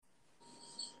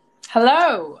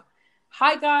Hello.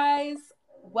 Hi, guys.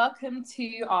 Welcome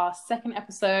to our second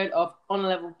episode of On a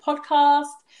Level podcast,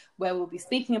 where we'll be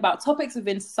speaking about topics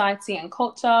within society and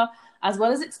culture, as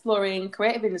well as exploring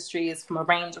creative industries from a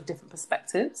range of different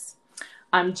perspectives.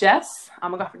 I'm Jess.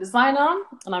 I'm a graphic designer,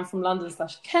 and I'm from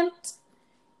London/Kent.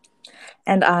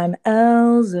 And I'm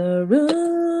Elsa Rooney.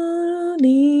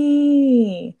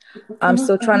 I'm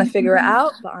still trying to figure it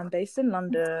out, but I'm based in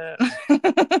London.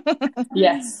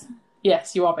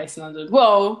 Yes, you are based in London.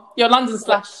 Well, you're London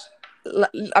slash...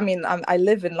 I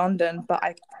live in London, but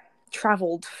I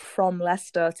travelled from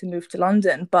Leicester to move to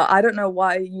London. But I don't know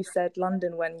why you said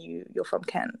London when you're from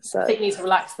Kent. So I think you need to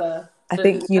relax there. I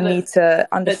think you need to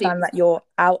understand that you're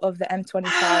out of the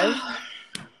M25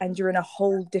 and you're in a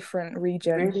whole different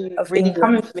region of really England.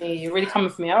 coming for me. You're really coming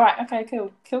for me. All right, okay,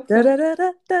 cool. Da, da, da,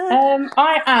 da, da.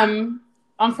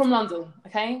 I'm from London,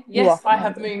 okay? Yes, I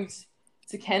have moved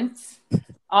to Kent.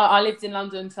 I lived in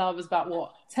London until I was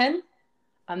about, 10?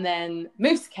 And then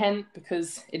moved to Kent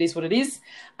because it is what it is.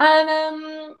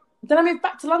 And then I moved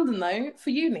back to London, though, for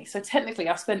uni. So technically,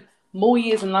 I've spent more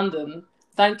years in London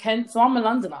than Kent, so I'm a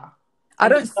Londoner. I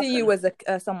don't see you as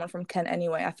someone from Kent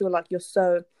anyway. I feel like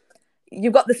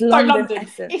you've got this London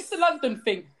essence. It's a London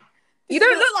thing. You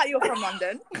don't look like you're from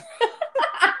London.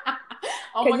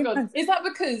 Oh my God. Is that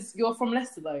because you're from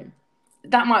Leicester, though?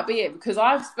 That might be it, because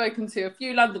I've spoken to a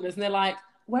few Londoners and they're like,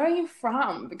 where are you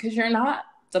from? Because you're not...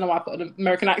 Don't know why I put an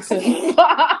American accent.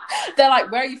 They're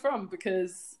like, where are you from?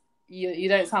 Because you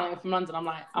don't sound like you're from London. I'm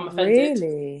like, I'm offended.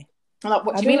 Really? I'm like,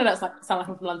 what do you mean I don't sound like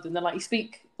I'm from London? They're like, you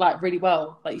speak like really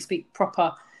well. Like you speak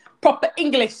proper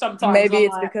English sometimes. Maybe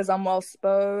it's like, because I'm well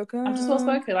spoken. I'm just well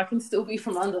spoken. I can still be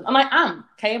from London. And I am,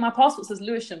 okay? My passport says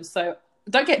Lewisham, so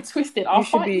don't get twisted. I'll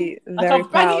fight you. I'll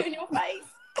bang you in your face.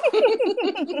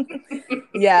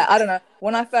 Yeah, I don't know.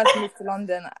 When I first moved to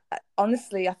London,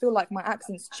 honestly, I feel like my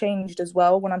accent's changed as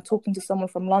well. When I'm talking to someone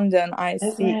from London, I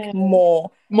speak more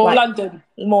London.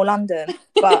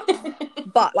 But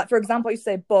like, for example, I used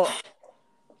to say but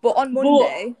on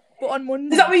Monday. But on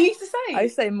Monday, is that what you used to say? I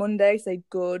used to say Monday, say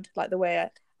good, like the way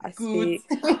I speak.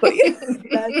 But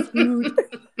that's good.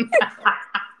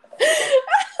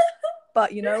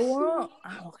 But you know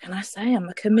what can I say? I'm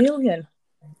a chameleon.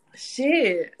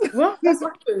 Shit. What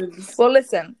happens? Well,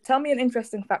 listen, tell me an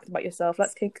interesting fact about yourself.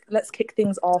 Let's kick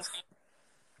things off.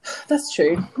 That's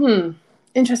true.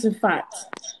 Interesting fact.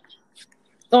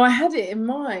 Oh, I had it in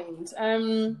mind.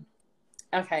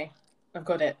 Okay, I've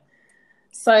got it.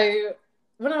 So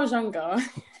when I was younger,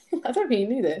 I don't think you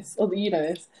knew this, or you know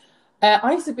this.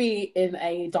 I used to be in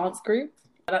a dance group.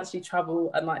 I'd actually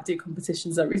travel and like do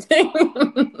competitions and everything.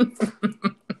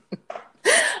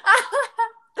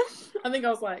 I think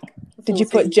I was like 14. Did you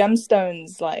put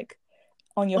gemstones like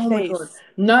on your face? My God.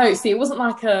 No, see, it wasn't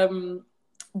like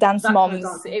Dance Moms. Kind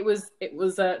of it was it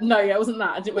wasn't that.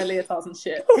 I didn't wear leotards and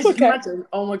shit. Okay. You can imagine?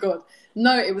 Oh my God.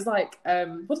 No, it was like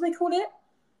what do they call it?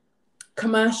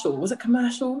 Commercial. Was it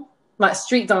commercial? Like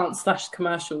street dance /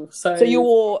 commercial. So you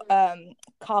wore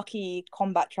khaki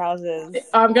combat trousers.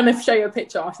 I'm gonna show you a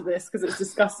picture after this because it's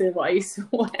disgusting what I used to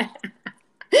wear.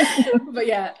 But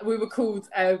yeah, we were called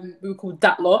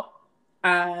that lot.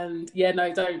 And yeah,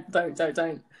 no, don't.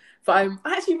 But I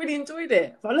actually really enjoyed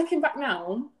it. But looking back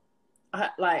now, I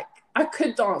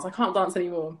could dance. I can't dance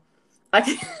anymore. I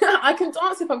can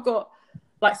dance if I've got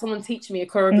like someone teaching me a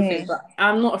choreography, but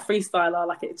I'm not a freestyler.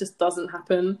 Like it just doesn't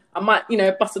happen. I might,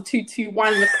 bust a 2-2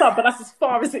 wine in the club, but that's as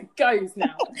far as it goes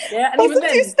now. Yeah, and even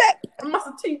then, I must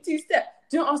have 2-2 step.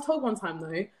 Do you know what I was told one time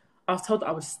though? I was told that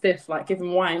I was stiff. Like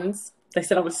giving wines, they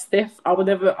said I was stiff. I'll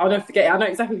never forget it. I know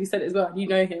exactly who said it as well. You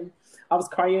know him. I was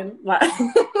crying. Like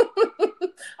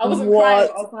I wasn't crying.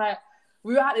 I was like,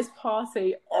 we were at this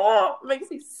party. Oh, it makes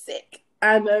me sick.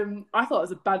 And I thought it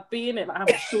was a bad bee in it. Like I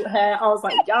have short hair. I was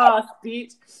like, yes,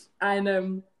 bitch. And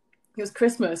it was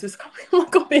Christmas. Oh my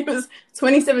God, it was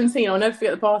 2017. I'll never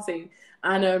forget the party.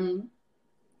 And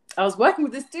I was working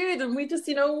with this dude, and we just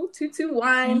 2-2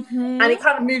 wine, and it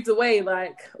kind of moved away.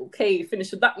 Like, okay,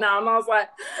 finish with that now. And I was like,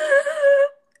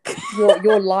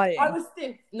 you're lying. I was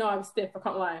stiff. No, I was stiff. I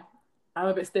can't lie. I'm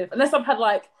a bit stiff. Unless I've had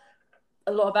like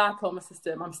a lot of alcohol in my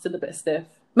system, I'm still a bit stiff.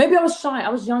 Maybe I was shy. I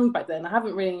was young back then. I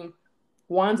haven't really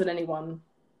wined on anyone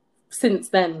since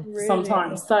then. Really?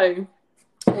 Sometimes. So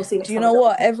we'll see. Do you know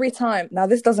what? Every time now,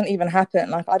 this doesn't even happen.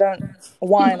 Like I don't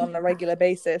wine on a regular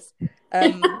basis.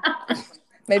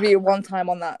 Maybe one time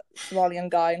on that Australian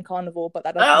guy in Carnival, but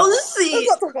that doesn't. Let's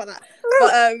not talk about that.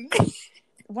 But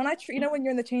when when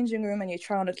you're in the changing room and you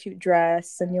try on a cute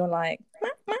dress and you're like,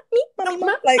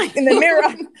 like in the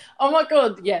mirror. Oh my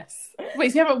God, yes.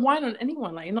 Wait, so you haven't wine on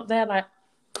anyone? Like you're not there like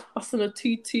Us on a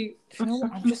tutu. You know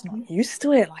what? I'm just not used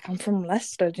to it. Like, I'm from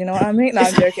Leicester. Do you know what I mean? No,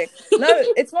 I'm joking. No,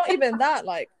 it's not even that.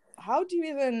 Like, how do you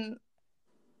even?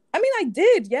 I mean, I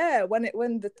did, yeah. When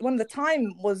the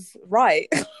time was right,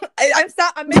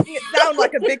 I'm making it sound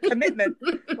like a big commitment.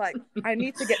 Like, I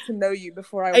need to get to know you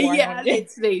before I whine on you.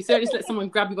 Literally. So just let someone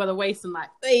grab you by the waist and like,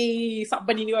 hey, start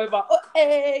bending you over. Oh,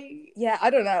 hey. Yeah, I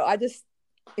don't know. I just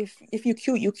if you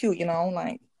cute, you cute. You know,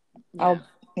 like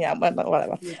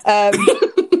whatever.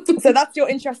 So that's your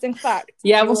interesting fact.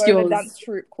 Yeah, what's yours? A dance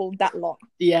troupe called That Lot.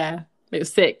 Yeah. It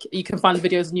was sick. You can find the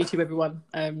videos on YouTube, everyone.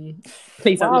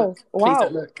 Please don't look. Please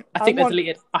don't look. I think they're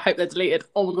deleted. I hope they're deleted.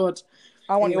 Oh my god.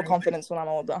 I want your confidence when I'm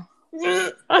older.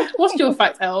 What's your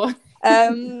fact, Elle?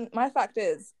 My fact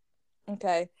is,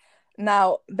 okay.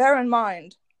 Now, bear in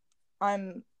mind,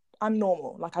 I'm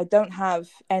normal. Like, I don't have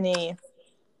any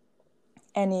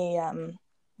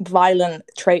violent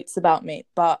traits about me.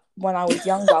 But when I was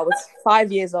younger, I was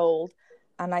 5 years old,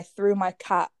 and I threw my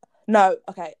cat. No,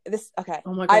 okay.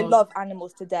 Oh my God. I love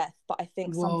animals to death, but I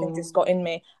think something just got in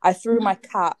me. I threw my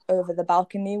cat over the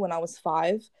balcony when I was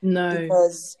 5. No.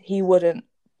 Because he wouldn't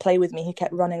play with me. He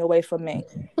kept running away from me.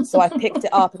 So I picked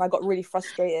it up and I got really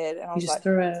frustrated. And I was like,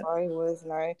 sorry, Wiz,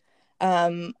 no.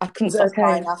 I couldn't stop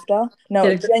crying after.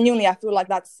 No, genuinely, I feel like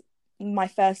that's my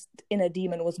first inner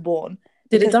demon was born.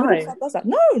 Did it die?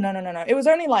 No. It was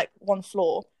only like one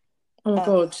floor. Oh my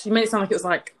God. You made it sound like it was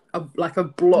like a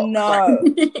block. No.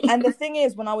 And the thing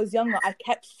is, when I was younger, I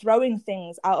kept throwing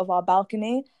things out of our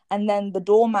balcony, and then the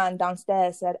doorman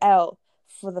downstairs said, Elle,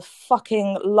 for the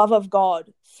fucking love of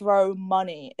God, throw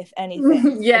money, if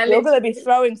anything. Yeah, if you're going to be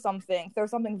throwing something, throw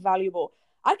something valuable.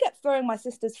 I kept throwing my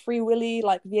sister's Free Willy,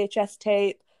 like VHS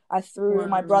tape. I threw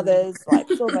my brother's like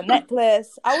silver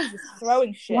necklace. I was just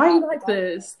throwing shit. Why are you like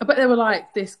this? I bet they were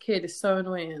like, this kid is so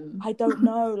annoying. I don't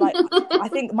know. Like, I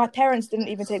think my parents didn't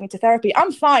even take me to therapy.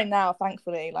 I'm fine now,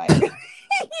 thankfully. Like,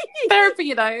 therapy,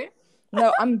 you know.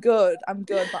 No, I'm good,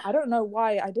 but I don't know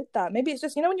why I did that. Maybe it's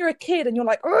just, you know, when you're a kid and you're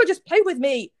like, oh, just play with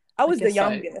me. I was the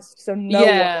youngest, so no one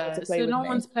wanted to play with me. So no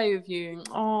one to play with you.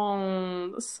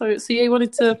 Oh, so you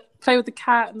wanted to play with the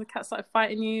cat, and the cat started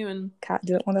fighting you, and cat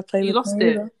didn't want to play with me. You lost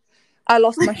it. I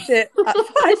lost my shit at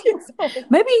 5 years old.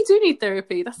 Maybe you do need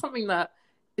therapy. That's something that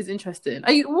is interesting.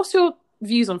 What's your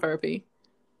views on therapy?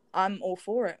 I'm all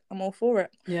for it.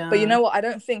 Yeah. But you know what? I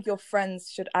don't think your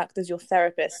friends should act as your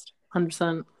therapist.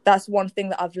 100%. That's one thing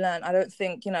that I've learned. I don't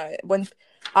think, you know,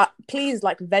 please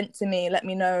like vent to me, let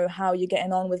me know how you're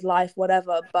getting on with life,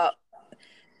 whatever. But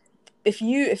if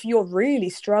you're really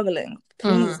struggling,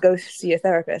 please go see a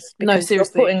therapist. Because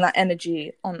seriously, you're putting that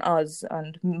energy on us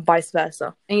and vice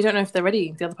versa. And you don't know if they're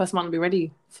ready. The other person might not be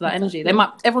ready for that energy.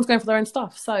 Everyone's going for their own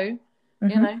stuff. So, you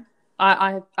know,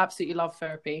 I absolutely love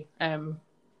therapy.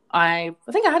 I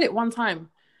think I had it one time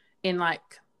in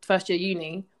like first year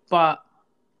uni, but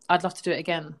I'd love to do it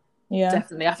again. Yeah,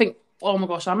 definitely. I think, oh my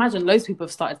gosh, I imagine loads of people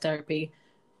have started therapy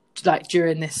like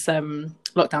during this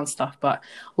lockdown stuff, but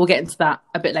we'll get into that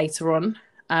a bit later on.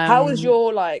 How was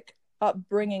your like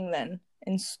upbringing then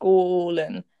in school,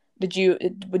 and did you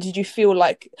feel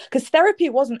like, because therapy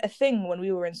wasn't a thing when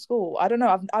we were in school? I don't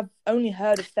know, I've only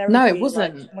heard of therapy. No, it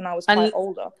wasn't like, when I was quite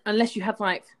older. Unless you had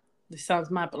like, this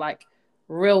sounds mad, but like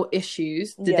real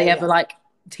issues. Did they ever like,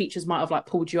 teachers might have like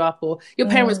pulled you up, or your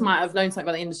parents might have known something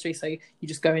about the industry, so you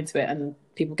just go into it and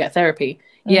people get therapy.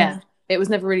 Yeah, it was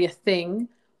never really a thing.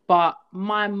 But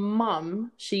my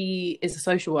mum, she is a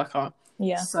social worker.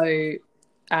 Yeah. So,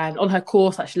 and on her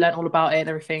course, like, she learned all about it and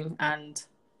everything, and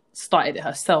started it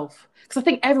herself. Because I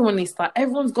think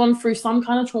everyone's gone through some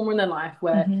kind of trauma in their life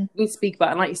where you need to speak about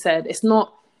it. And like you said, it's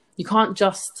not, you can't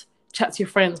just chat to your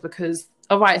friends because,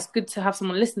 all right, it's good to have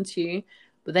someone listen to you,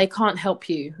 but they can't help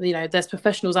you. You know, there's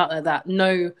professionals out there that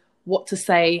know what to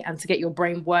say and to get your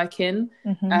brain working.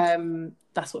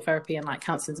 That's what therapy and like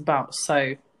counselling is about.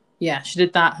 So yeah, she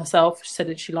did that herself. She said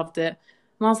that she loved it.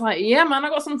 And I was like, yeah, man, I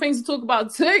got some things to talk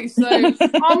about too. So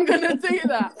I'm going to do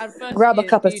that. Grab a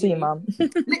cup of tea, mum.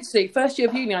 Literally, first year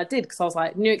of uni I did, because I was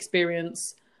like, new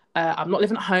experience. I'm not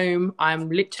living at home. I'm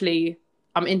fully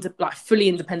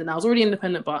independent now. I was already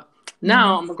independent, but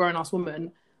now I'm a grown-ass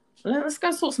woman. Let's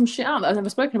go sort some shit out that I've never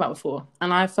spoken about before.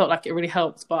 And I felt like it really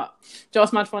helped. But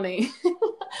just mad funny.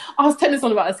 I was telling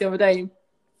someone about this the other day.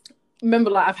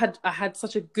 Remember, like, I had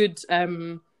such a good...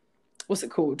 what's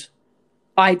it called?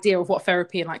 Idea of what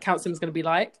therapy and like counselling is going to be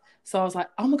like. So I was like,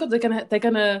 oh my God, they're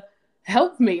gonna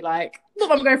help me. Like, not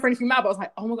that I'm going for anything mad, but I was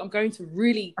like, oh my God, I'm going to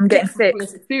really get fixed.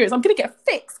 This experience. I'm going to get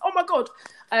fixed. Oh my God.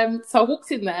 So I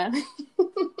walked in there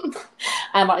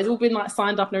and like, it's all been like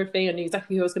signed up and everything. I knew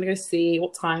exactly who I was going to go see,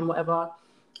 what time, whatever.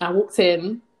 I walked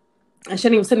in And she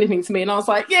didn't even say anything to me. And I was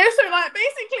like, yeah, so like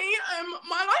basically,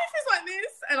 my life is like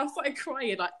this. And I started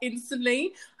crying like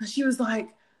instantly. And she was like,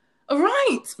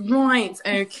 right,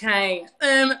 okay.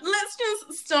 Let's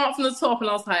just start from the top. And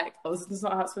I was like, oh, this is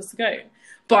not how it's supposed to go.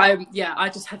 But I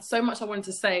just had so much I wanted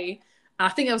to say. And I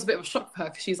think it was a bit of a shock for her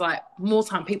because she's like, more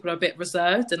time people are a bit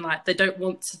reserved and like they don't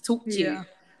want to talk to you.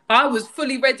 I was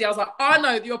fully ready. I was like, I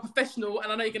know that you're a professional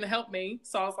and I know you're going to help me.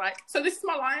 So I was like, so this is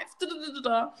my life.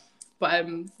 Da-da-da-da-da. But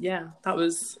that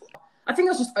was, I think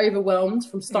I was just overwhelmed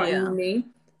from starting with me.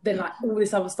 Then like all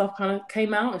this other stuff kind of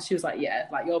came out and she was like, yeah,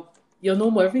 like you're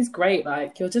normal. Everything's great.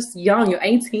 Like you're just young. You're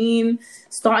 18,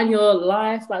 starting your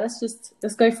life. Like,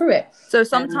 let's go through it. So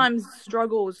sometimes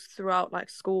struggles throughout like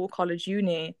school, college,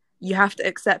 uni, you have to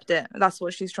accept it. That's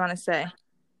what she's trying to say.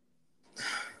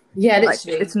 Yeah,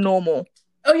 literally. Like, it's normal.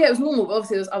 Oh yeah, it was normal, but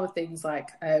obviously there's other things like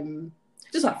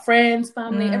just like friends,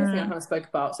 family, everything I kind of spoke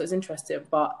about. So it's interesting,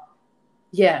 but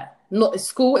yeah, not at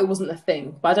school. It wasn't a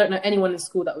thing, but I don't know anyone in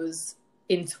school that was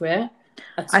into it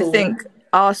at all. I think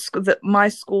my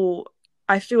school.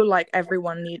 I feel like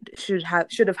everyone should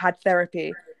have had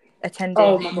therapy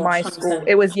attending my school.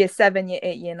 It was year 7, year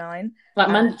 8, year 9. Like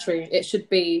mandatory. It should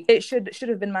be. It should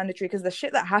have been mandatory because the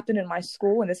shit that happened in my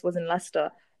school, and this was in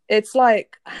Leicester. It's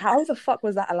like, how the fuck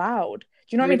was that allowed?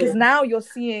 Do you know what I mean? Because now you're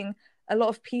seeing a lot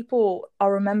of people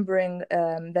are remembering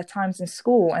their times in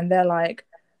school and they're like,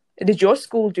 did your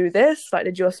school do this? Like,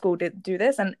 did your school do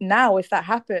this? And now if that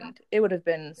happened, it would have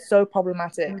been so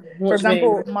problematic. For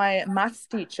example, my maths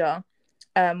teacher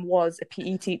was a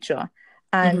PE teacher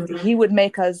and he would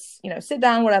make us, sit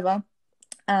down, whatever.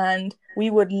 And we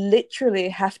would literally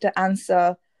have to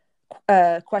answer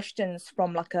questions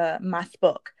from like a math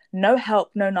book. No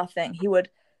help, no nothing. He would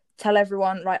tell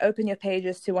everyone, right, open your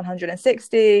pages to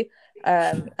 160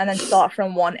 and then start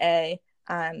from 1A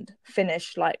and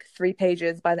finish like 3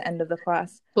 pages by the end of the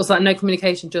class. Was that no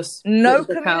communication? Just no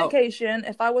communication.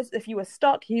 If you were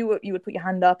stuck, you would put your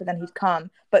hand up and then he'd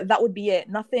come. But that would be it.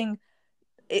 Nothing.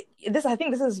 I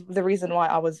think this is the reason why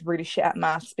I was really shit at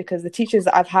maths, because the teachers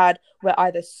that I've had were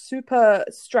either super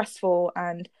stressful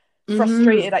and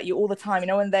frustrated at you all the time,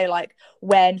 when they like,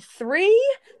 when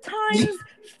 3 times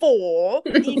 4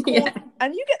 equals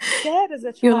and you get scared as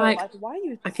a child. You're like, why are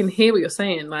you I can hear what you're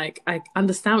saying, like I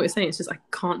understand what you're saying, it's just I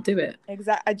can't do it.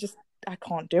 Exactly. I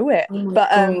can't do it.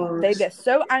 But they get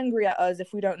so angry at us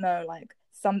if we don't know like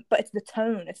but it's the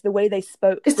tone, it's the way they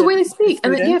spoke. It's the way they speak.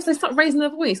 And then if they start raising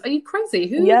their voice, are you crazy?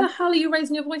 Who the hell are you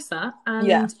raising your voice at?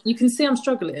 And you can see I'm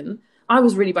struggling. I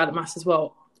was really bad at maths as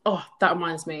well. Oh, that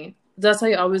reminds me. Did I tell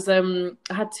you I was I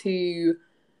had to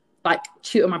like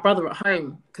tutor my brother at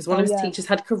home because one of his teachers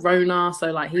had corona,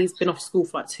 so like he's been off school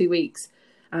for like 2 weeks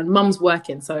and mum's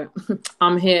working, so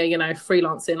I'm here,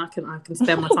 freelancing. I can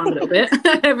spend my time a little bit.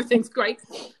 Everything's great.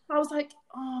 I was like,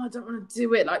 I don't want to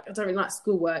do it. Like, I don't really like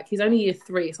schoolwork. He's only year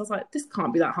 3, so I was like, this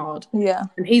can't be that hard. Yeah.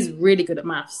 And he's really good at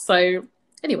maths. So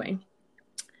anyway,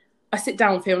 I sit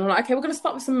down with him and I'm like, okay, we're going to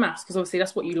start with some maths because obviously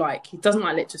that's what you like. He doesn't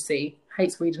like literacy,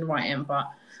 hates reading and writing, but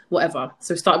whatever.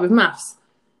 So we started with maths,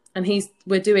 and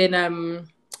we're doing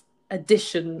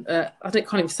addition. I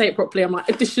can't even say it properly. I'm like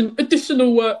additional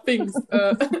things.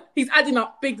 He's adding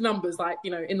up big numbers, like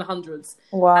in the hundreds.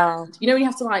 Wow. And, when you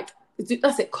have to like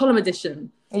that's it, column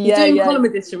addition. You're doing column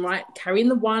addition, right? Carrying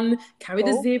the 1, carry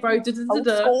the 0.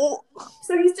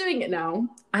 So he's doing it now,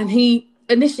 and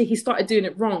initially he started doing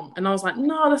it wrong, and I was like,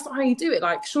 no, that's not how you do it.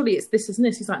 Like, surely it's this and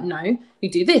this. He's like, no, you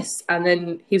do this, and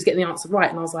then he was getting the answer right,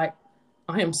 and I was like,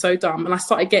 I am so dumb. And I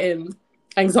started getting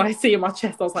anxiety in my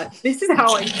chest. I was like, this is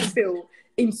how I used to feel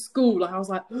in school. Like, I was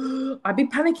like, I'd be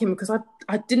panicking because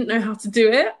I didn't know how to do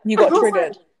it. You got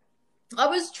triggered. I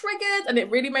was triggered, and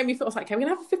it really made me feel, I was like, okay, we're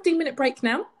going to have a 15-minute break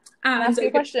now. And ask you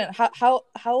a question. How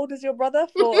old is your brother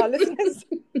for our listeners?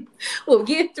 Well,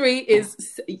 year 3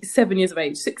 is 7 years of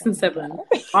age, 6 and 7.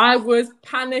 I was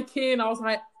panicking. I was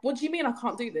like, what do you mean I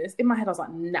can't do this? In my head, I was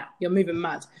like, nah, you're moving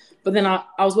mad. But then I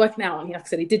was working out, and like I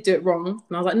said, he did do it wrong.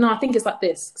 And I was like, no, I think it's like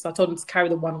this. Because I told him to carry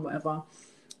the 1 or whatever.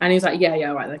 And he was like, yeah,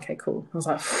 right, okay, cool. I was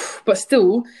like, but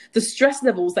still, the stress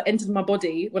levels that entered my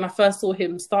body when I first saw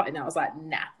him starting out, I was like,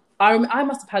 nah. I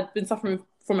must have been suffering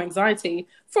from anxiety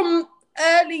from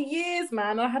early years,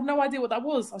 man. I had no idea what that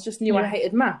was. I just knew I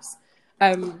hated maths.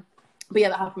 But yeah,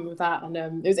 that happened with that, and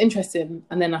it was interesting.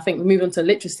 And then I think we moved on to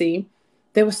literacy.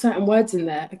 There were certain words in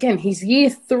there. Again, he's year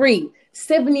 3,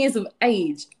 7 years of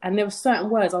age, and there were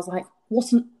certain words. I was like,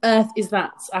 what on earth is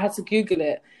that? I had to Google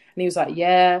it, and he was like,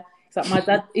 yeah. He's like, my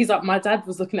dad. He's like, my dad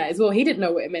was looking at it as well. He didn't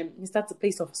know what it meant. His dad's a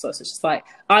police officer, so it's just like,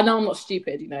 I know I'm not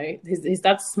stupid. His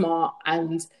dad's smart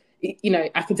and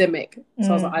academic. So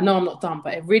I was like, I know I'm not dumb,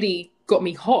 but it really got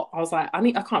me hot. I was like,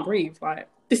 I can't breathe. Like,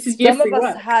 This is year Some of three us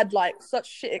work. had like such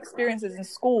shit experiences in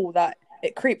school that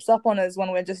it creeps up on us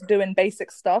when we're just doing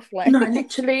basic stuff. Like, No,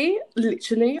 literally,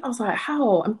 I was like,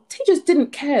 how? And teachers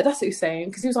didn't care. That's what he was saying.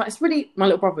 Because he was like, it's really, my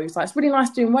little brother, he was like, it's really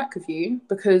nice doing work with you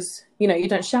because, you know, you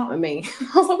don't shout at me.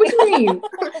 I was like, what do you mean?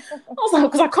 I was like,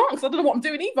 because I can't, because I don't know what I'm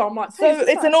doing either. I'm like, so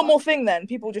it's a normal thing then.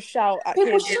 People just shout at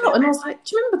people kids. shout. And I was like,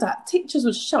 do you remember that? Teachers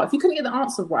would shout. If you couldn't get the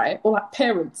answer right, or like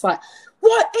parents, like,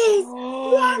 what is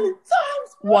 1 times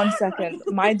 1? 1 second.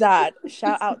 My dad,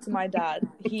 shout out to my dad.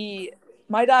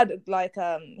 My dad, like,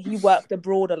 he worked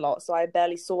abroad a lot, so I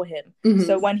barely saw him. Mm-hmm.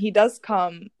 So when he does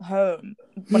come home,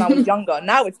 when I was younger,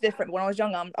 now it's different. When I was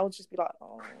younger, I would just be like,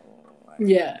 oh,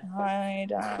 yeah, hi,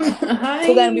 Dad. Hi.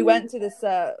 So then we went to this,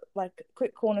 like,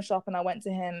 quick corner shop, and I went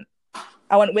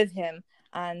with him,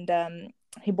 and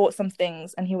he bought some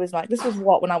things, and he was like, this was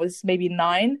what, when I was maybe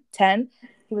 9, 10?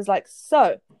 He was like,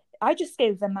 so, I just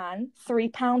gave the man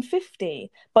 £3.50,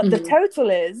 but the total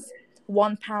is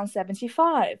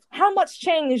 £1.75. How much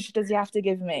change does he have to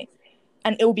give me?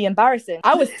 And it will be embarrassing.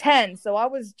 I was 10, so I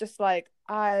was just like,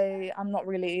 I'm not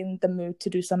really in the mood to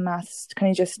do some maths. Can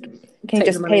you just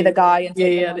pay the guy and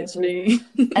take the money? literally.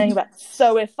 And he went,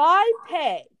 so if I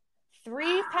pay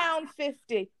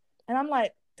 £3.50, and I'm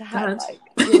like, Dad, like,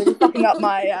 you're really fucking up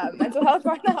my mental health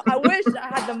right now. I wish I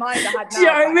had the mind I had now. Do you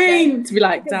know what I mean? Then. To be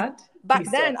like, Dad. Back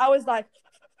then, I was like,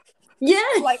 yeah,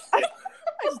 like I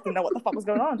just didn't know what the fuck was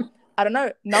going on. I don't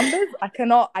know. Numbers,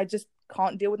 I just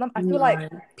can't deal with them. I feel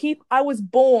like I was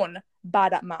born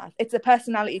bad at math. It's a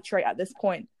personality trait at this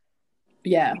point.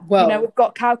 Yeah, well, you know, we've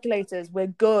got calculators. We're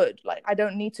good. Like, I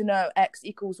don't need to know X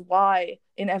equals Y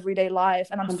in everyday life.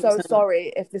 And I'm 100%. So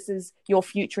sorry if this is your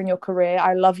future in your career.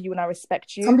 I love you and I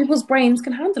respect you. Some people's brains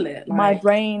can handle it. Like... My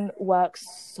brain works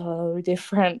so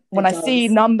different. When I see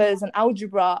numbers and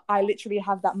algebra, I literally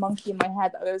have that monkey in my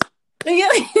head that goes...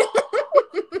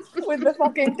 with the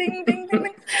fucking ding, ding, ding,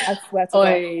 ding. I swear to God.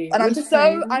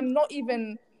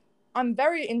 And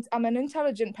I'm an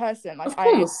intelligent person. Like,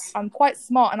 I'm quite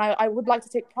smart, and I would like to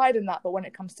take pride in that. But when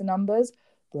it comes to numbers,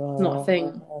 not a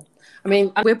thing. I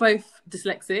mean, we're both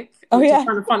dyslexic, which is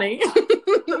kind of funny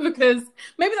because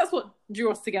maybe that's what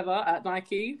drew us together at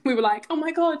Nike. We were like, oh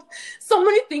my God,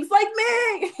 somebody thinks like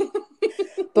me.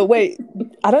 But wait,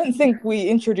 I don't think we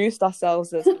introduced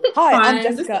ourselves as, hi, I'm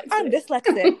Jessica, I'm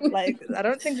dyslexic. Like, I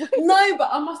don't think No, but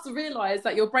I must have realised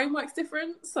that your brain works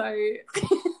different, so...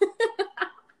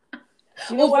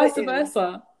 or vice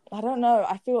versa. I don't know.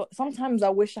 I feel sometimes I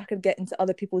wish I could get into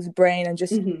other people's brain and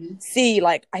just see,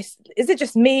 like, is it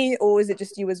just me or is it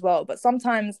just you as well? But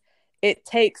sometimes it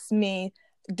takes me,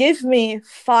 give me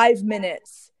 5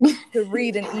 minutes to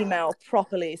read an email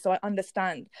properly so I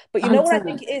understand. But you know what I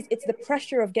think it is? It's the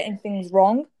pressure of getting things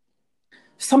wrong.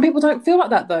 Some people don't feel like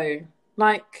that though.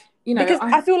 Like, you know. Because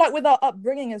I feel like with our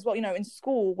upbringing as well, you know, in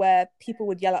school where people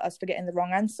would yell at us for getting the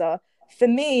wrong answer. For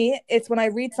me, it's when I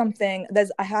read something,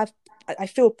 I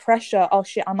feel pressure. Oh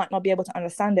shit, I might not be able to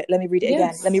understand it. Let me read it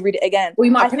again. Let me read it again. Or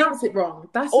you might pronounce it wrong.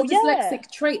 That's a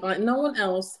dyslexic trait. Like, no one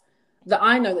else that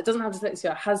I know that doesn't have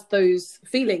dyslexia has those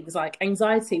feelings, like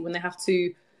anxiety when they have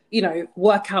to, you know,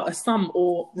 work out a sum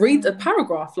or read a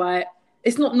paragraph. Like,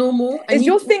 it's not normal. Is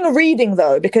your thing reading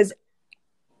though? Because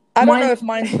I don't know if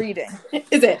mine's reading.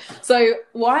 Is it? So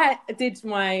I did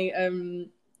my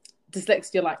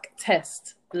dyslexia like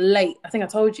test late. I think I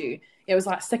told you. It was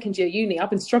like second year uni. I've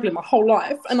been struggling my whole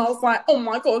life. And I was like, oh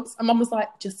my God. And Mum was like,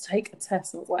 just take a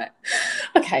test. And I was like,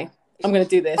 okay, I'm going to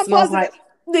do this. And I was like,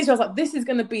 this is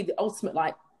going to be the ultimate,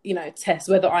 like, you know, test,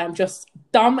 whether I am just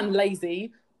dumb and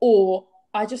lazy or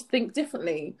I just think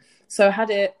differently. So I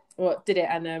did it.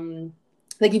 And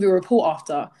they give you a report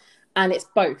after. And it's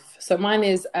both. So mine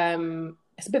is,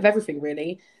 it's a bit of everything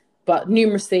really. But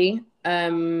numeracy,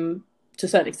 to a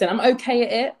certain extent, I'm okay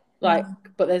at it. Like,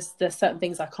 but there's certain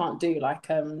things I can't do. Like,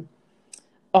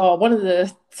 one of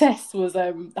the tests was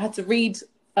I had to read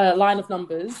a line of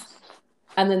numbers,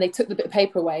 and then they took the bit of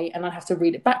paper away, and I have to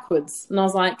read it backwards. And I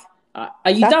was like, "Are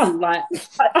you done?" Like,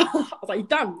 I was like, "You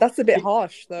done?" That's a bit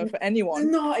harsh, though, for anyone.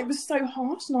 No, it was so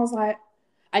harsh, and I was like,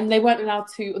 and they weren't allowed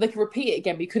to. Or they could repeat it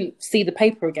again, but you couldn't see the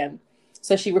paper again.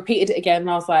 So she repeated it again,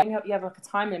 and I was like, "You have like a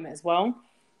time limit as well."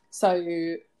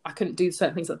 So I couldn't do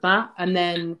certain things like that. And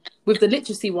then with the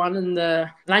literacy one and the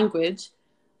language,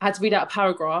 I had to read out a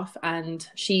paragraph, and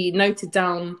she noted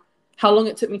down how long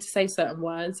it took me to say certain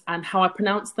words and how I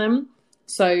pronounced them.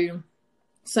 So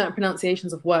certain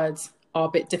pronunciations of words are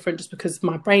a bit different just because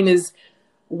my brain is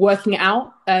working it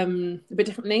out a bit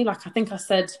differently. Like, I think I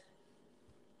said,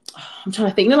 I'm trying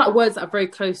to think, you know, like words that are very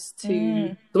close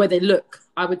to the way they look.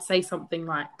 I would say something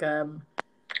like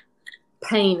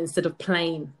pain instead of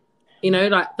plain. You know,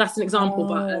 like, that's an example,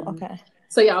 but okay.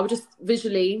 So yeah, I would just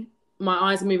visually, my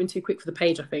eyes are moving too quick for the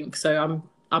page, I think. So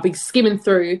I'll be skimming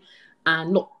through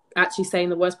and not actually saying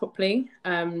the words properly.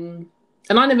 And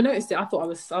I never noticed it. I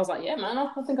was like, yeah, man,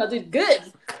 I think I did good.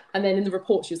 And then in the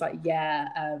report, she was like,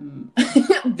 yeah,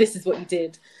 this is what you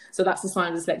did. So that's a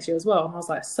sign of dyslexia as well. And I was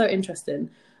like, so interesting.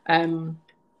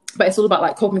 But it's all about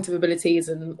like cognitive abilities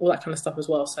and all that kind of stuff as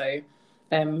well. So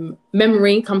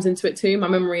memory comes into it too. My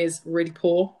memory is really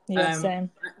poor. Yeah,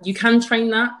 same. You can train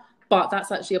that, but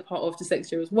that's actually a part of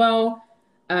dyslexia as well.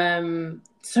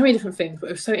 So many different things, but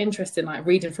it was so interesting, like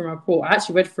reading from a report. I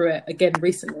actually read through it again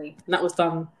recently, and that was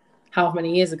done how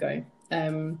many years ago.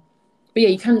 But yeah,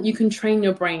 you can train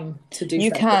your brain to do.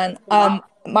 You can.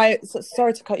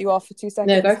 Sorry to cut you off for 2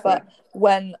 seconds, no, go for it.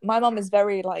 When my mom is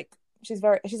very like she's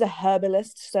a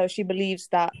herbalist, so she believes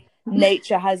that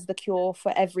nature has the cure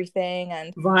for everything,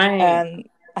 and right.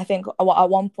 I think at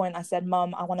one point I said,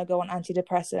 Mum, I want to go on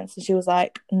antidepressants, and she was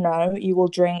like, no, you will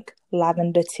drink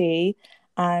lavender tea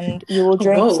and you will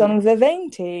drink some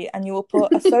vervain tea and you will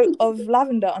put a soap of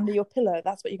lavender under your pillow.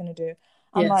 That's what you're going to do.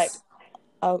 I'm like,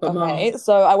 oh, okay.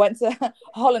 So I went to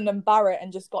Holland and Barrett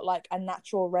and just got like a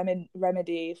natural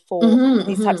remedy for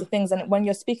these types of things. And when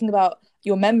you're speaking about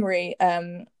your memory,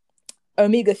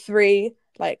 omega-3,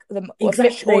 like the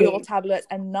fish oil tablets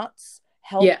and nuts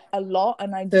help a lot.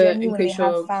 And I genuinely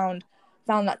have found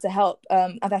that to help.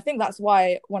 And I think that's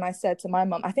why when I said to my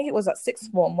mum, I think it was at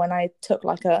sixth form when I took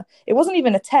it wasn't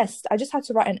even a test. I just had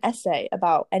to write an essay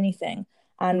about anything.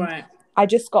 And I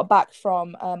just got back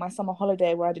from my summer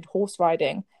holiday where I did horse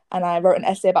riding, and I wrote an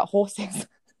essay about horses.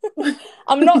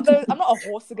 I'm not a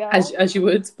horse girl, as you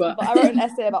would, but I wrote an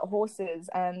essay about horses,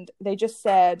 and they just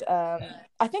said,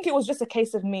 I think it was just a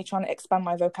case of me trying to expand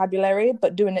my vocabulary,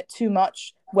 but doing it too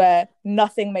much where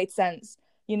nothing made sense.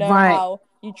 You know how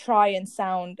you try and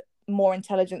sound more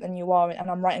intelligent than you are, and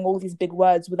I'm writing all these big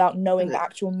words without knowing the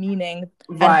actual meaning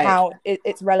and how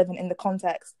it's relevant in the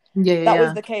context. That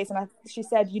was the case. And she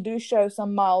said, you do show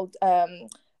some mild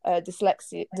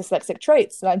dyslexic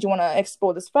traits. Like, do you want to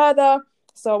explore this further?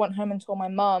 So I went home and told my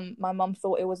mum. My mum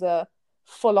thought it was a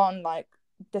full-on like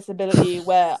disability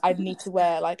where I'd need to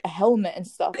wear like a helmet and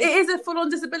stuff. It is a full-on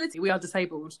disability. We are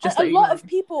disabled. Just a lot of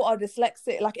people are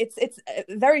dyslexic. Like it's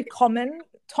very common.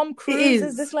 Tom Cruise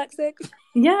is dyslexic.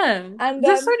 Yeah, and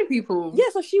there's so many people. Yeah,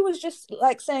 so she was just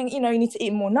like saying, you need to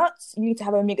eat more nuts. You need to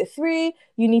have omega-3.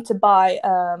 You need to buy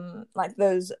like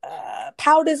those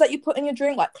powders that you put in your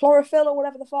drink, like chlorophyll or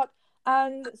whatever the fuck.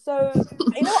 And so,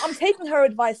 I'm taking her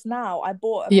advice now. I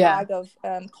bought a bag of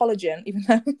collagen, even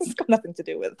though it's got nothing to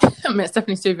do with. I mean, it's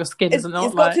definitely to do with your skin, isn't it?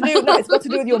 It's got to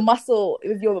do with your muscle,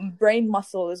 with your brain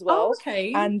muscle as well. Oh,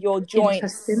 okay. And your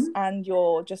joints and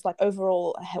your just like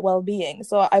overall well-being.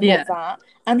 So I bought that,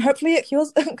 and hopefully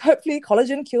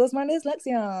collagen cures my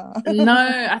dyslexia.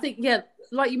 No, I think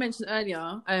like you mentioned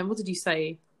earlier. What did you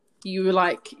say? You were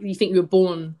like, you think you were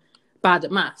born bad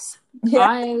at maths.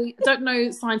 I don't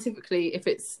know scientifically if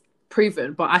it's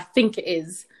proven, but I think it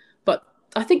is. But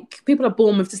I think people are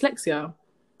born with dyslexia.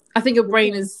 I think your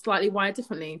brain is slightly wired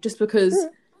differently, just because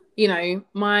my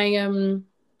I've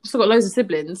still got loads of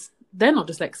siblings. They're not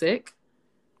dyslexic.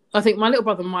 I think my little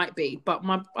brother might be, but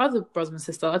my other brother and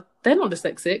sister, they're not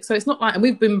dyslexic. So it's not like, and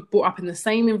we've been brought up in the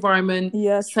same environment,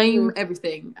 same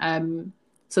everything.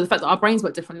 So the fact that our brains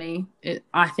work differently,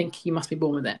 I think you must be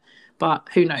born with it. But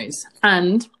who knows?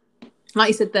 And like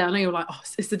you said there, I know you're like, oh,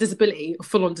 it's a disability, a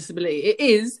full-on disability. It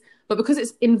is, but because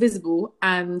it's invisible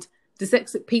and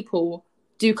dyslexic people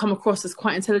do come across as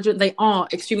quite intelligent, they are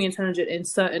extremely intelligent in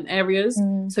certain areas.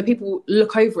 So people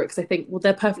look over it because they think, well,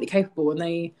 they're perfectly capable and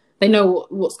they know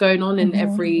what's going on in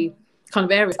every kind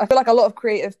of area. I feel like a lot of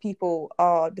creative people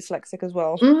are dyslexic as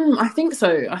well. I think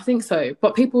so.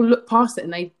 But people look past it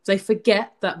and they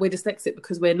forget that we're dyslexic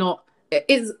because we're not. It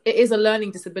is a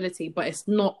learning disability, but it's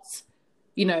not,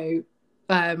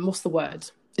 what's the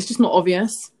word? It's just not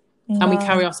obvious. And we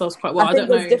carry ourselves quite well. I don't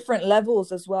know. There's different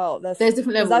levels as well. There's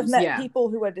different levels. I've met people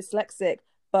who are dyslexic,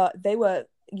 but they were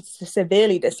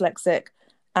severely dyslexic,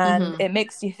 and it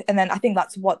makes you. And then I think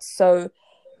that's what's so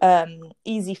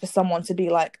easy for someone to be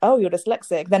like, oh, you're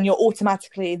dyslexic, then you're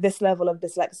automatically this level of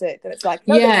dyslexic, and it's like,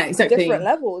 no, exactly, different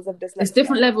levels of dyslexia. There's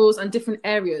different levels and different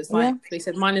areas. Like they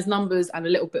said, mine is numbers and a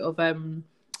little bit of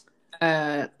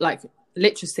like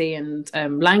literacy and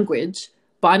language.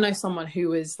 But I know someone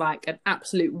who is like an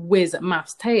absolute whiz at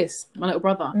maths. Teus, my little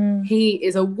brother, he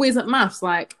is a whiz at maths.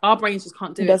 Like our brains just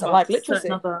can't do it. He doesn't like literacy.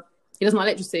 He doesn't like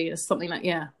literacy. It's something like,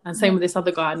 and same with this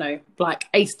other guy I know, like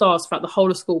A stars throughout the whole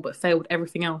of school, but failed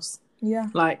everything else.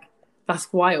 Like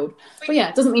that's wild. But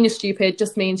it doesn't mean you're stupid. It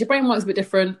just means your brain works a bit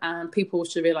different, and people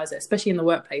should realise it, especially in the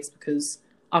workplace, because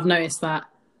I've noticed that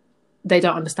they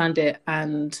don't understand it,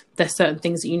 and there's certain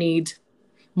things that you need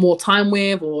more time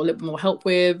with or a little bit more help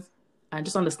with, and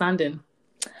just understanding.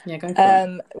 Yeah, go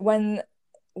for it.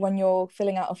 When you're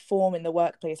filling out a form in the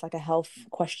workplace, like a health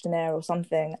questionnaire or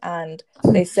something, and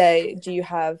they say, do you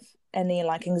have any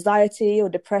like anxiety or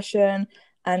depression?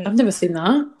 And I've never seen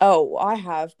that. Oh, I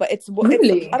have, but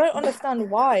Really? I don't understand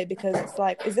why, because it's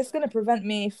like, is this going to prevent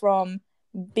me from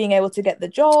being able to get the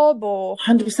job, or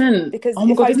 100%? because Oh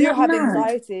my if God, I isn't do that have mad?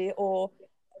 anxiety, or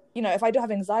if I do have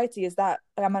anxiety,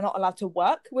 am I not allowed to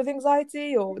work with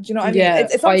anxiety, or do you know what I mean? Yeah.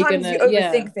 It's Are you sometimes you gonna?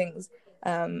 Yeah. overthink things.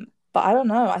 But I don't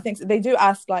know. I think they do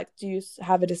ask, like, do you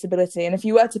have a disability? And if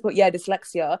you were to put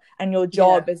dyslexia and your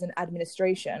job is in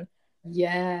administration,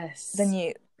 Yes. then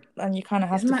you kind of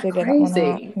have Isn't to that figure that one out.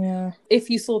 crazy? Yeah. If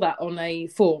you saw that on a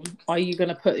form, are you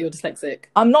gonna put you're dyslexic?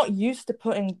 I'm not used to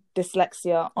putting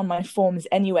dyslexia on my forms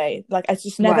anyway. Like, it's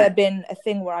just never been a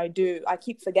thing where I do. I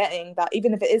keep forgetting that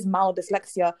even if it is mild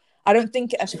dyslexia, I don't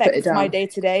think it affects my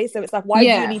day-to-day. So it's like, why do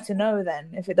you need to know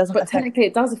then if it doesn't affect? Technically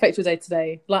it does affect your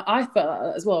day-to-day. Like, I felt like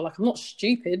that as well. Like, I'm not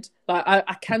stupid. Like,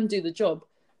 I can do the job.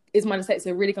 Is my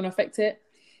dyslexia really going to affect it?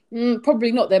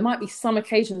 Probably not. There might be some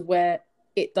occasions where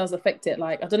it does affect it.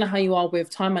 Like, I don't know how you are with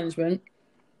time management,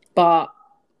 but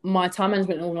my time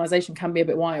management and organisation can be a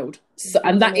bit wild. So,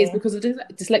 and that is because of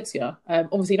dyslexia.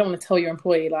 Obviously, you don't want to tell your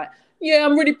employee, like, yeah,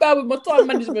 I'm really bad with my time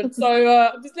management, so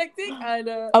I'm dyslexic.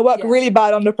 And I work really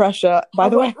bad under pressure, by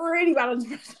the way. I work really bad under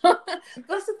pressure.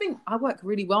 That's the thing. I work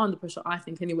really well under pressure, I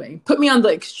think, anyway. Put me under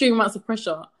extreme amounts of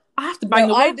pressure, I have to bang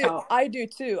the work out. I do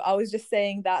too. I was just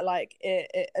saying that, like,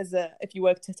 if you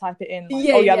were to type it in,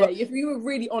 like, if you were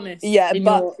really honest. Do you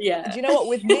know what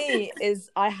with me is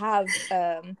I have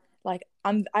like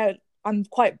I'm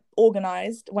quite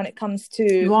organized when it comes to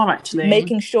you are actually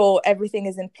making sure everything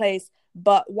is in place.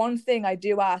 But one thing I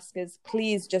do ask is,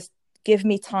 please just give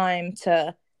me time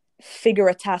to figure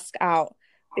a task out.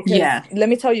 Because let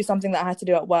me tell you something that I had to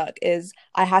do at work is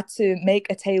I had to make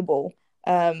a table.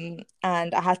 And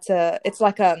I had to, it's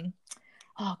like, oh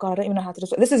God, I don't even know how to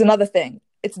describe. This is another thing.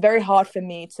 It's very hard for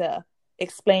me to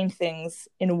explain things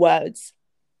in words.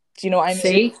 Do you know what I mean?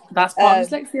 See, that's part of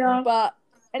dyslexia. But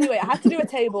anyway, I had to do a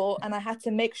table, and I had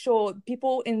to make sure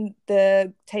people in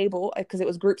the table, because it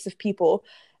was groups of people,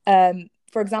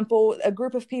 for example, a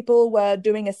group of people were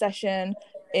doing a session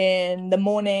in the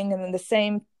morning, and then the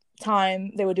same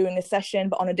time they were doing a session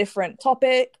but on a different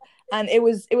topic. And it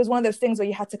was one of those things where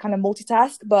you had to kind of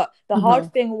multitask. But the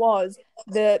hard thing was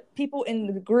the people in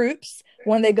the groups,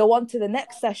 when they go on to the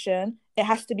next session, it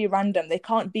has to be random. They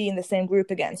can't be in the same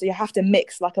group again. So you have to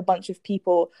mix like a bunch of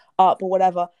people up or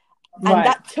whatever. And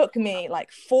that took me like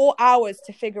 4 hours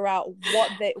to figure out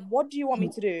what do you want me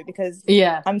to do? Because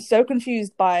I'm so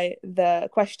confused by the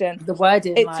question. The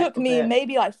wording. It took me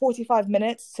maybe like 45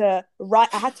 minutes to write.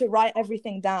 I had to write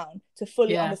everything down to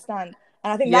fully understand.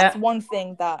 And I think that's one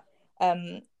thing that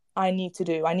I need to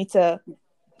do. I need to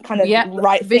kind of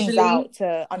write things out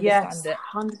to understand it.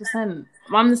 100%.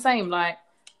 I'm the same. Like,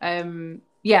 I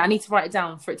need to write it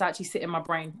down for it to actually sit in my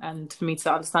brain and for me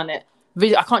to understand it.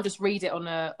 I can't just read it on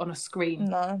a screen.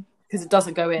 No, because it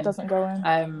doesn't go in. It doesn't go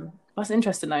in. That's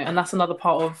interesting though, and that's another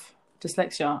part of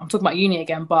dyslexia. I'm talking about uni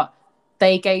again, but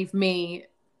they gave me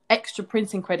extra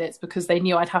printing credits because they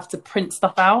knew I'd have to print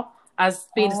stuff out. As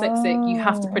being dyslexic, you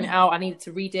have to print it out. I needed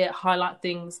to read it, highlight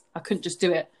things. I couldn't just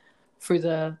do it through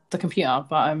the computer.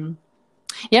 But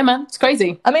yeah, man, it's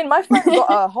crazy. I mean, my friend got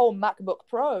a whole MacBook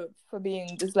Pro for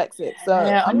being dyslexic. So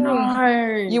yeah, I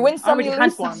know. You win some. I already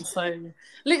had one, so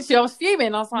literally, I was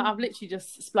fuming. I was like, I've literally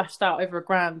just splashed out over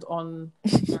 $1,000 on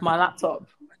my laptop.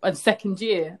 And second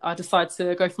year, I decided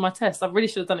to go for my test. I really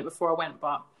should have done it before I went,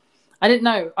 but I didn't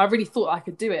know. I really thought I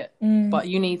could do it, but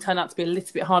uni turned out to be a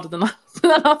little bit harder than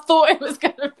I thought it was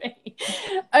going to be.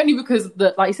 Only because,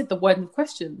 like you said, the wording of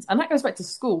questions. And that goes back to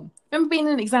school. Remember being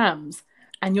in exams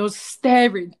and you're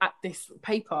staring at this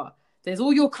paper. There's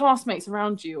all your classmates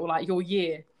around you, or like your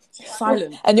year,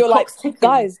 silent. And you're like,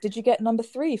 guys, did you get number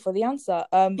 3 for the answer?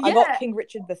 I got King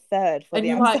Richard III for the answer. And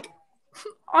you're like,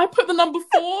 I put the number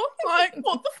 4. Like,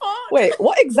 what the fuck? Wait,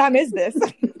 what exam is this?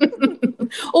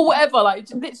 Or whatever. Like,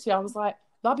 literally, I was like,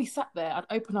 I'd be sat there, I'd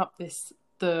open up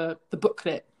the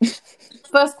booklet.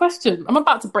 First question, I'm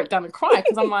about to break down and cry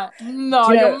because I'm like, no,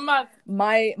 you're mad.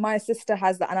 My sister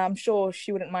has that, and I'm sure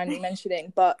she wouldn't mind me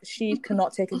mentioning, but she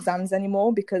cannot take exams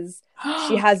anymore because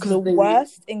she has the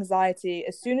worst anxiety.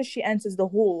 As soon as she enters the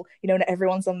hall,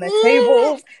 everyone's on their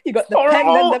tables. You got the pen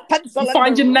and the pencil. You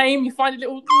find your name. You find a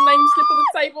little name slip on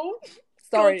the table.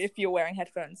 Sorry if you're wearing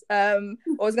headphones. I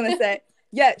was gonna say,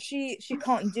 yeah, she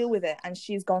can't deal with it, and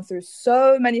she's gone through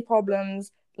so many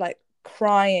problems, like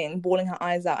crying, bawling her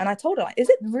eyes out. And I told her, like, is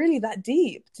it really that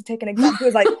deep to take an exam? She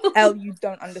was like, Elle, you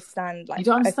don't understand. Like,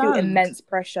 I feel immense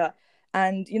pressure.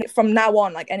 And, you know, from now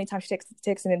on, like, anytime she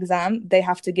takes an exam, they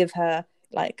have to give her,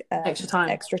 like, extra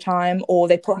time, or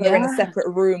they put her in a separate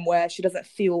room where she doesn't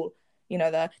feel, you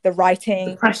know, the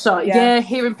writing. The pressure. Yeah,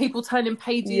 hearing people turning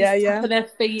pages, tapping their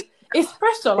feet. It's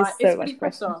pressure. Like, it's really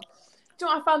pressure. Do you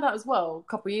know what I found out as well a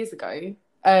couple of years ago?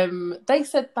 They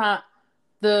said that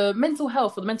the mental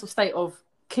health or the mental state of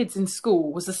kids in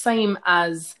school was the same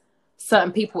as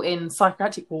certain people in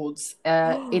psychiatric wards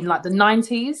in like the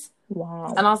 90s.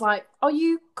 Wow. And I was like, are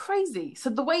you crazy? So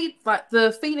the way, like,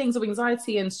 the feelings of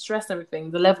anxiety and stress and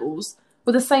everything, the levels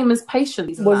were the same as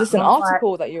patients. Was this an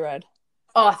article that you read?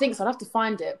 Oh, I think so. I'd have to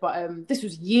find it. But this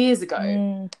was years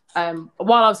ago.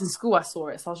 While I was in school, I saw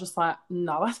it. So I was just like,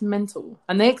 no, that's mental.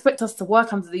 And they expect us to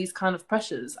work under these kind of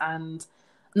pressures and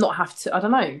not have to, I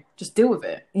don't know, just deal with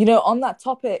it. You know, on that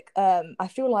topic, I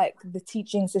feel like the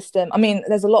teaching system, I mean,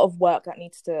 there's a lot of work that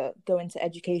needs to go into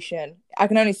education. I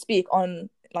can only speak on,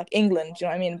 like, England, do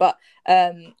you know what I mean? But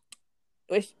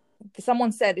if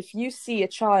someone said, if you see a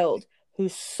child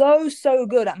who's so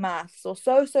good at maths or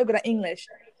so good at English,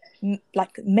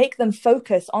 like, make them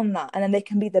focus on that, and then they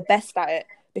can be the best at it.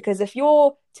 Because if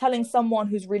you're telling someone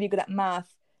who's really good at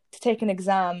math to take an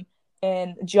exam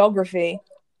in geography,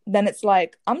 then it's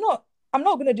like, I'm not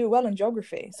going to do well in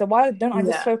geography. So why don't I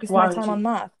just focus my time on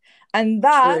math? And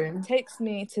that takes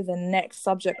me to the next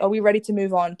subject. Are we ready to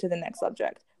move on to the next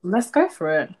subject? Let's go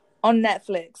for it. On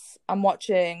Netflix, I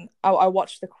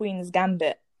watched The Queen's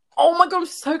Gambit. Oh my God, I'm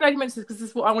so glad you mentioned this, because this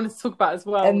is what I wanted to talk about as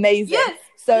well. Amazing. Yes!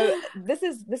 So this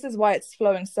is why it's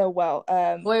flowing so well.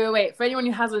 Wait. For anyone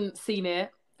who hasn't seen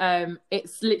it,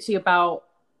 it's literally about,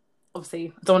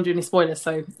 obviously, I don't want to do any spoilers,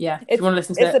 so yeah, if you want to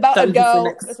listen to it.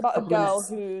 It's about a girl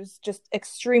who's just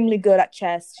extremely good at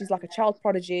chess. She's like a child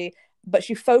prodigy, but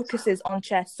she focuses on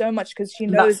chess so much because she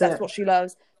knows that's what she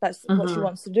loves, that's what she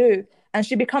wants to do. And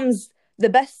she becomes the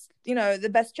best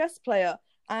chess player.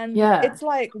 And it's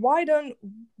like, why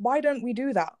don't we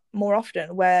do that more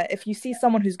often? Where if you see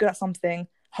someone who's good at something,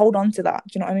 hold on to that.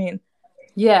 Do you know what I mean?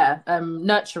 Yeah,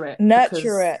 nurture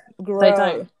it. Grow. They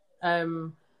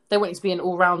don't. They want you to be an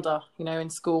all-rounder, you know, in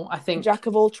school. I think jack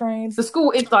of all trades. The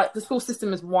school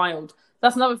system is wild.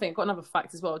 That's another thing. I've got another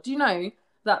fact as well. Do you know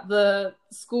that the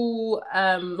school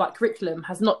curriculum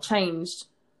has not changed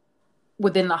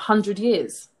within 100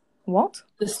 years? What?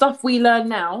 The stuff we learn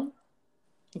now.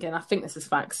 Again, I think this is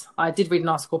facts. I did read an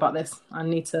article about this. I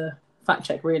need to fact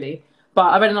check, really. But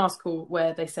I read an article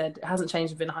where they said it hasn't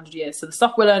changed within 100 years. So the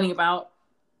stuff we're learning about,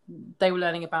 they were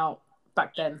learning about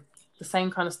back then. The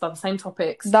same kind of stuff, the same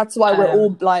topics. That's why we're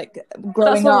all, like,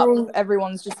 growing up.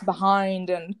 Everyone's just behind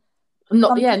and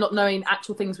not knowing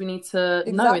actual things we need to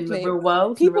know in the real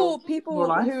world. People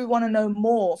who want to know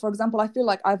more. For example, I feel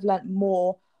like I've learnt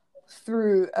more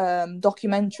through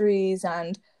documentaries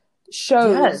and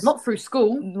shows. Yeah, not through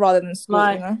school. Rather than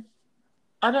school, you know?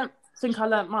 I don't think I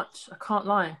learnt much. I can't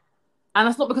lie. And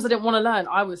that's not because I didn't want to learn.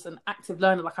 I was an active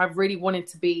learner. Like, I really wanted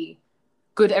to be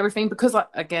good at everything. Because,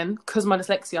 because my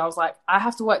dyslexia, I was like, I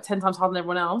have to work 10 times harder than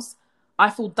everyone else. I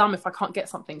feel dumb if I can't get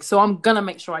something. So I'm going to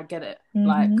make sure I get it,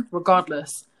 like,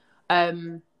 regardless.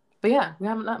 But yeah, we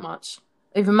haven't learnt much.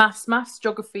 Even maths,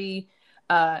 geography,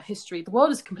 history. The world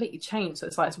has completely changed.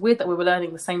 So it's weird that we were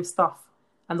learning the same stuff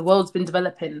and the world's been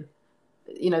developing.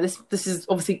 You know, this is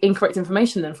obviously incorrect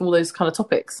information then from all those kind of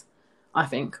topics, I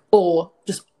think. Or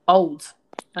just old,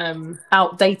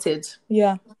 outdated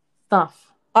stuff.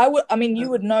 You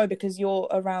would know because you're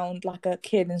around, like, a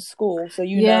kid in school, so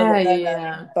you know what they're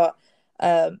learning. But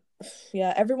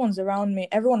everyone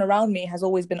around me has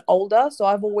always been older, so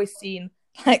I've always seen,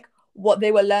 like, what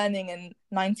they were learning in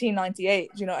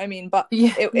 1998. Do you know what I mean? But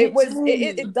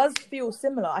it does feel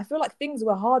similar. I feel like things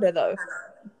were harder though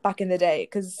back in the day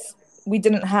because we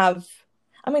didn't have.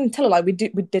 I mean, tell a lie, we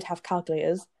did have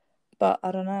calculators, but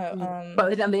I don't know.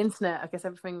 But on the internet, I guess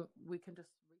everything we can just.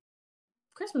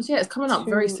 Christmas, it's coming up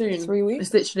very soon. 3 weeks.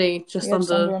 It's literally just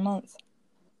under a month.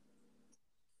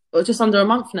 Or just under a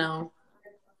month now.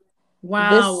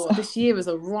 Wow, this year was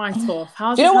a write-off.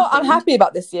 Do you know what? I'm happy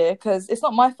about this year because it's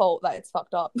not my fault that it's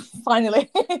fucked up.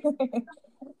 Finally.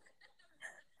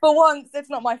 For once, it's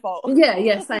not my fault.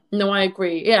 Yeah, same. No, I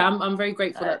agree. Yeah, I'm very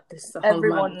grateful that this. I'm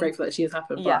grateful that she has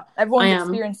happened. Yeah, everyone's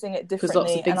experiencing it differently,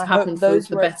 lots of things and I hope those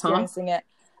who are experiencing it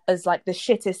as, like, the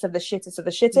shittest of the shittest of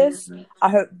the shittest. Mm-hmm. I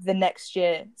hope the next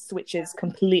year switches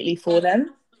completely for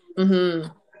them. Mm-hmm.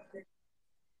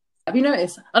 Have you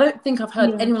noticed? I don't think I've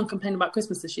heard anyone complain about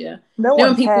Christmas this year. No one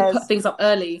when people cares. put things up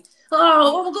early.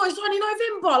 Oh my God, it's only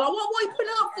November. Like, what are you putting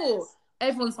it up for?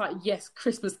 everyone's like, yes,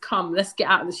 Christmas come, let's get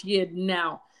out of this year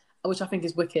now, which I think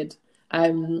is wicked.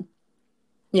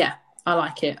 Yeah, I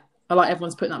like it. I like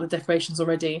everyone's putting up the decorations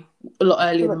already a lot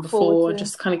earlier than before,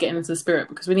 just kind of getting into the spirit,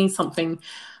 because we need something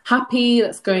happy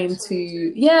that's going to,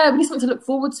 we need something to look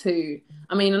forward to.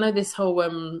 I mean, I know this whole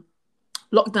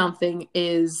lockdown thing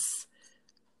is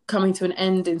coming to an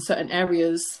end in certain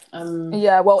areas. From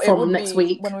next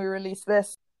week when we release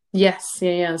this. Yes,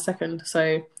 the second.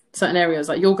 So certain areas,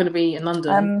 like you're going to be in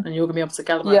London and you're going to be able to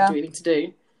gallivant and do what you need to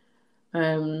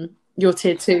do. You're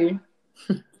tier 2.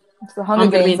 I'm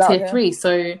going to be in tier 3,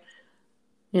 so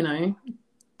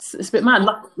it's a bit mad.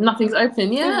 Nothing's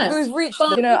open. Yeah, we've reached.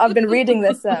 I've been reading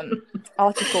this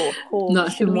article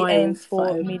called "Should We Aim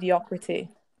for Mediocrity,"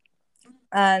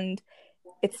 and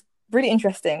it's really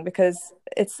interesting because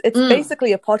it's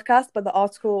basically a podcast, but the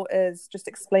article is just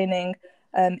explaining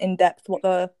in depth what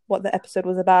the episode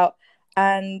was about,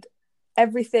 and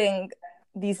everything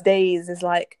these days is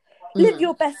like, live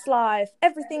your best life.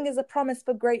 Everything is a promise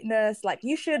for greatness. Like,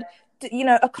 you should,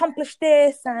 accomplish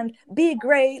this and be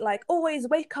great. Like, always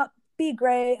wake up, be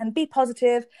great and be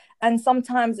positive. And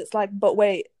sometimes it's like, but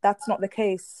wait, that's not the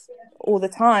case all the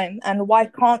time. And why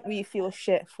can't we feel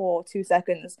shit for 2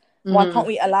 seconds? Why can't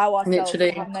we allow ourselves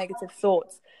to have negative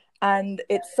thoughts? And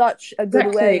it's such a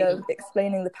good way of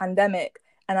explaining the pandemic.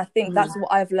 And I think that's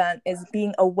what I've learned, is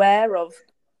being aware of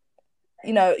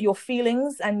your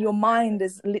feelings, and your mind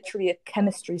is literally a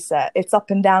chemistry set. It's up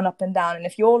and down, up and down. And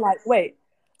if you're like, wait,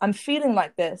 I'm feeling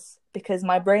like this because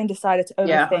my brain decided to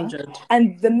overthink.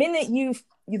 And the minute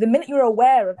you're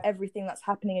aware of everything that's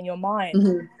happening in your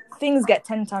mind, things get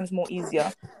 10 times more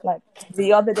easier. Like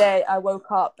the other day I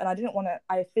woke up and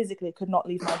I physically could not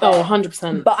leave my bed.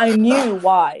 100%. But I knew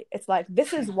why. It's like,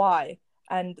 this is why.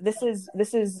 And this is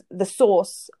the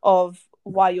source of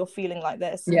why you're feeling like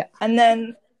this. Yeah. And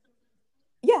then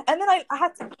I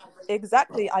had to,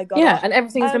 I got up. And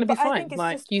everything's going to be fine.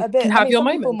 Like, you can have your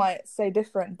moment. People might say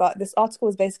different, but this article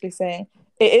is basically saying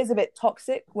it is a bit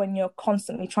toxic when you're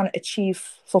constantly trying to achieve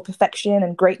for perfection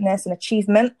and greatness and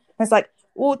achievement. And it's like,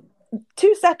 well,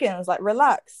 2 seconds, like,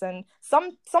 relax. And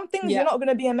some things you're not going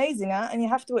to be amazing at, and you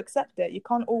have to accept it. You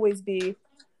can't always be...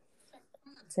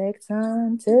 Take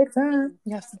time.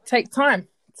 You have to take time.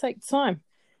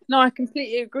 No, I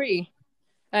completely agree.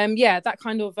 That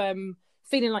kind of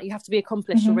feeling like you have to be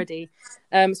accomplished already,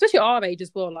 especially at our age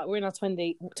as well. Like, we're in our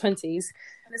 20s,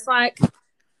 and it's like,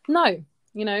 no,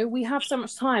 we have so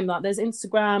much time. Like, there's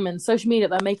Instagram and social media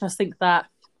that are making us think that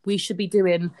we should be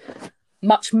doing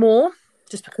much more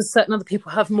just because certain other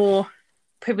people have more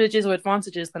privileges or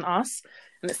advantages than us.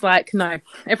 And it's like, no,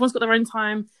 everyone's got their own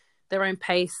time, their own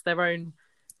pace, their own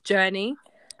journey,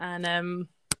 and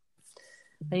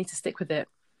they need to stick with it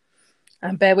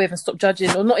and bear with and stop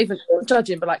judging, or not even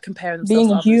judging, but like comparing themselves.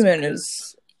 Being human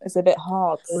is a bit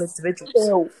hard. All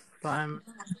individuals. But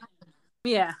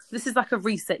this is like a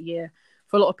reset year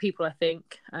for a lot of people, I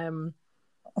think,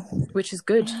 which is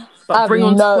good. But bring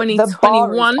on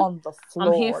 2021.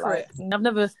 I'm here for it. I've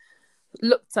never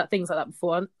looked at things like that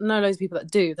before. I know loads of people that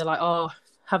do. They're like, oh,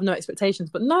 have no expectations.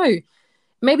 But no,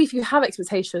 maybe if you have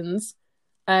expectations,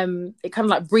 it kind of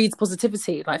like breeds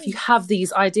positivity. Like, if you have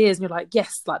these ideas and you're like,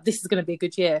 yes, like, this is going to be a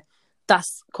good year,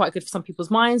 that's quite good for some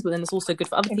people's minds, but then it's also good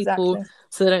for other people,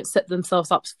 so they don't set themselves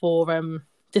up for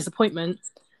disappointment,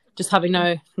 just having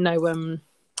no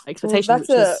expectations.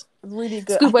 Well, that's a really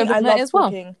good way of looking at it as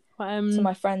well. To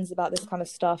my friends about this kind of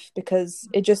stuff, because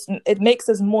it makes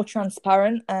us more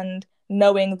transparent, and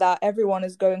knowing that everyone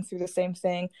is going through the same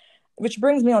thing, which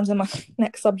brings me on to my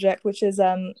next subject, which is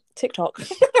TikTok.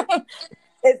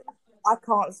 I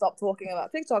can't stop talking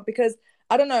about TikTok because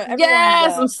I don't know.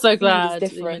 I'm so glad.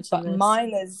 Is different, but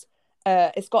mine is.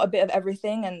 It's got a bit of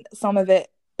everything, and some of it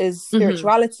is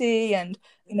spirituality, and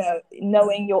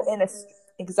knowing your inner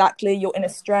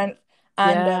strength.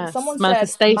 And someone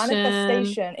said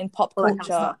manifestation in pop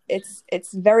culture. It's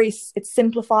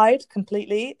simplified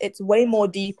completely. It's way more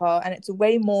deeper, and it's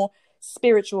way more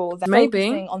spiritual than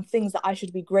focusing on things that I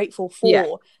should be grateful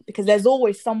for, because there's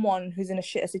always someone who's in a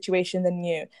shitter situation than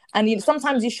you, and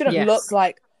sometimes you shouldn't look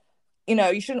like,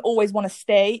 you shouldn't always want to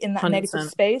stay in that 100%. Negative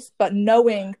space, but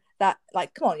knowing that,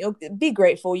 like, come on, you'll be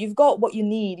grateful, you've got what you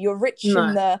need, you're rich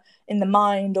in the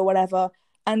mind or whatever,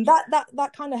 and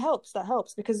that kind of helps. That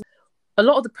helps, because a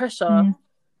lot of the pressure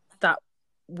that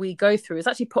we go through is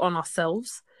actually put on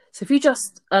ourselves. So if you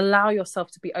just allow yourself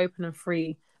to be open and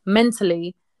free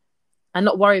mentally and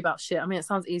not worry about shit. I mean, it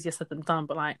sounds easier said than done,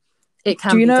 but like, it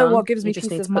can be done. Do you know what gives me peace of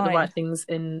mind? You just need to put the right things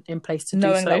in place to do so.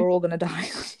 Knowing that we're all going to die.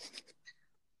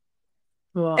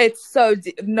 What? It's so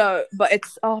deep. No, but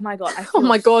it's, oh my God. I feel Oh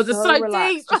my God, it's so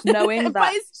relaxed deep. just knowing But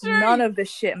that it's true. none of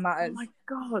this shit matters. Oh my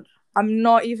God. I'm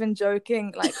not even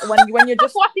joking. Like when you're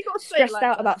just Why you gotta say it stressed like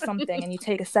out that? about something and you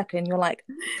take a second, you're like,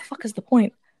 what the fuck is the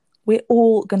point? We're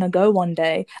all gonna go one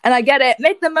day. And I get it.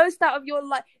 Make the most out of your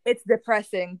life. It's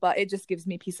depressing, but it just gives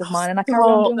me peace of mind. And I carry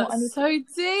on doing what I need That's so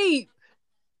deep.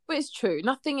 But it's true.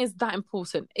 Nothing is that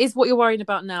important. Is what you're worrying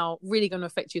about now really going to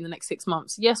affect you in the next 6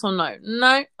 months? Yes or no?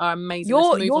 No. Amazing.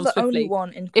 You're the swiftly. Only one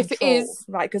in control. If it is,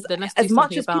 right? Because then let's as do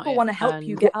much as about people it. want to help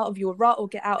you get out of your rut or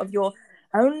get out of your,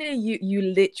 only you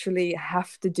literally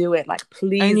have to do it. Like,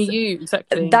 please. Only you,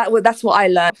 exactly. That's what I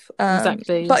learned.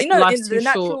 Exactly. But Life's in the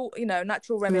natural,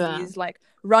 natural remedies like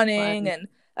running and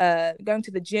going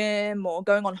to the gym or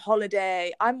going on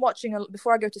holiday. I'm watching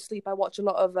before I go to sleep. I watch a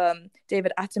lot of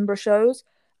David Attenborough shows.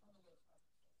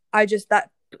 I just that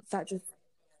just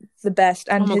the best,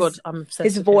 and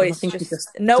his voice, just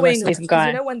knowing, because you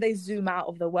know when they zoom out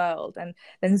of the world and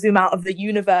then zoom out of the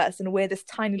universe, and we're this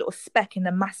tiny little speck in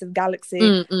a massive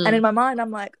galaxy, and in my mind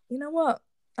I'm like, you know what,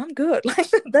 I'm good. Like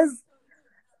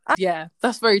yeah,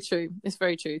 that's very true. It's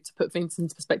very true to put things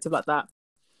into perspective like that.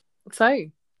 So,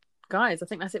 guys, I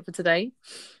think that's it for today.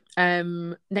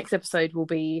 Next episode will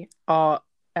be our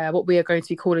what we are going to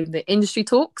be calling the industry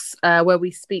talks, where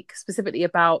we speak specifically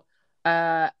about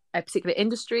a particular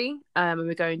industry, and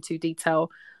we're going to detail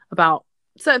about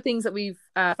certain things that we've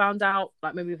found out,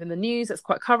 like maybe within the news that's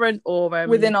quite current, or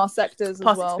within our sectors as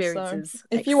well. Experiences, so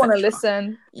if you want to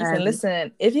listen, you can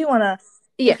listen. If you want to,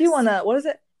 if you want to, what is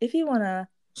it? If you want to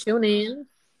tune in,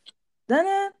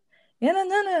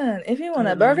 if you want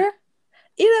a burger,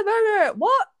 eat a burger.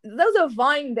 What? Those are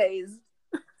Vine days.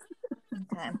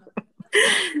 Okay.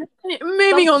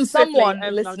 Moving on. Someone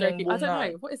listening will I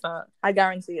don't know. What is that? I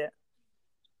guarantee it.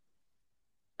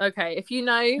 Okay, if you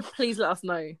know, please let us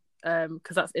know,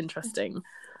 because that's interesting.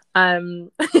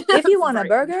 If you want a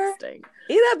burger,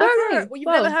 eat a burger. Well, you've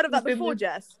never heard of that before,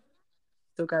 Jess.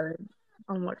 Still going.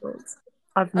 Oh my God.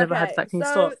 I've never had that. Can you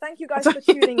stop? Thank you guys for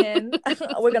tuning in.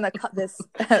 We're going to cut this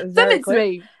very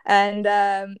quick.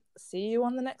 And see you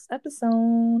on the next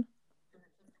episode.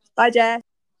 Bye, Jess.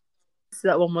 See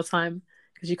that one more time,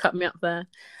 because you cut me up there.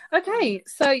 Okay,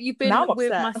 so you've been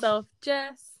with myself,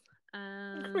 Jess,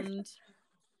 and...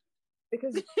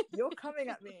 because you're coming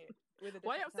at me with a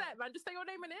why are you upset, man? Just say your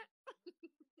name in it.